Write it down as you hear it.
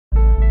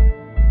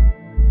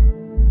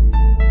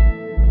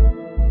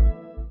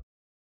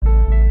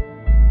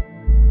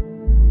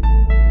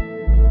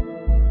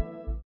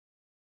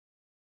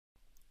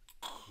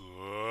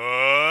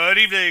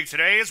morning.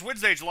 Today is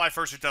Wednesday, July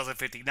 1st,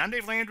 2015. I'm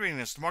Dave Landry,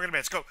 and it's the market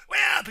events go.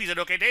 Well, piece of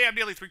okay day. I'm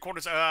nearly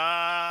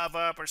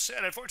 0.75%.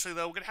 Unfortunately,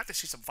 though, we're going to have to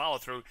see some follow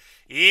through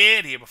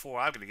in here before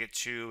I'm going to get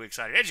too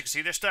excited. As you can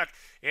see, they're stuck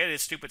in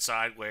this stupid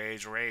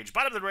sideways range.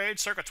 Bottom of the range,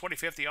 circa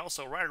 2050,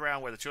 also right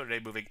around where the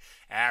 200-day moving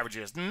average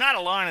is. Not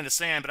a line in the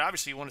sand, but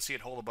obviously you want to see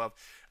it hold above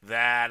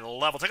that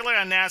level. Take a look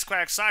at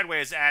NASDAQ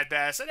sideways at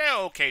best. An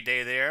okay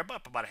day there,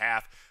 up about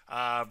half.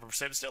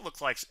 Percent. It still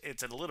looks like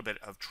it's in a little bit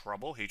of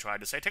trouble, he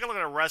tried to say. Take a look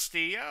at a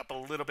Rusty, up a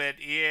little bit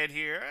in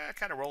here.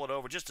 Kind of roll it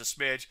over just a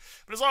smidge.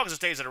 But as long as it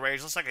stays in a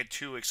range, looks like I'm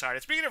too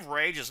excited. Speaking of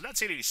ranges, I'm not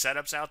seeing any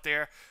setups out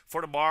there for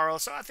tomorrow,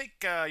 so I think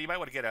you might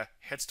want to get a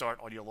head start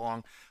on your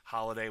long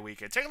holiday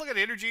weekend. Take a look at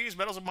energies,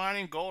 metals and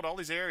mining, gold, all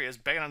these areas,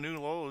 banging on new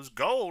lows.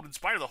 Gold, in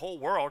spite of the whole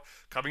world,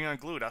 coming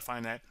unglued. I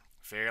find that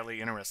fairly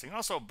interesting.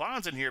 Also,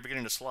 bonds in here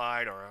beginning to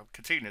slide or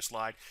continuing to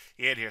slide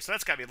in here. So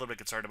that's got me a little bit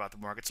concerned about the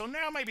market. So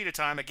now might be the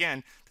time,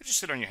 again, to just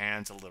sit on your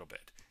hands a little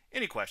bit.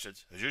 Any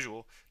questions? As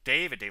usual,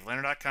 Dave at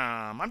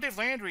DaveLandry.com. I'm Dave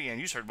Landry, and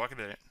you heard Market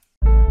Minute.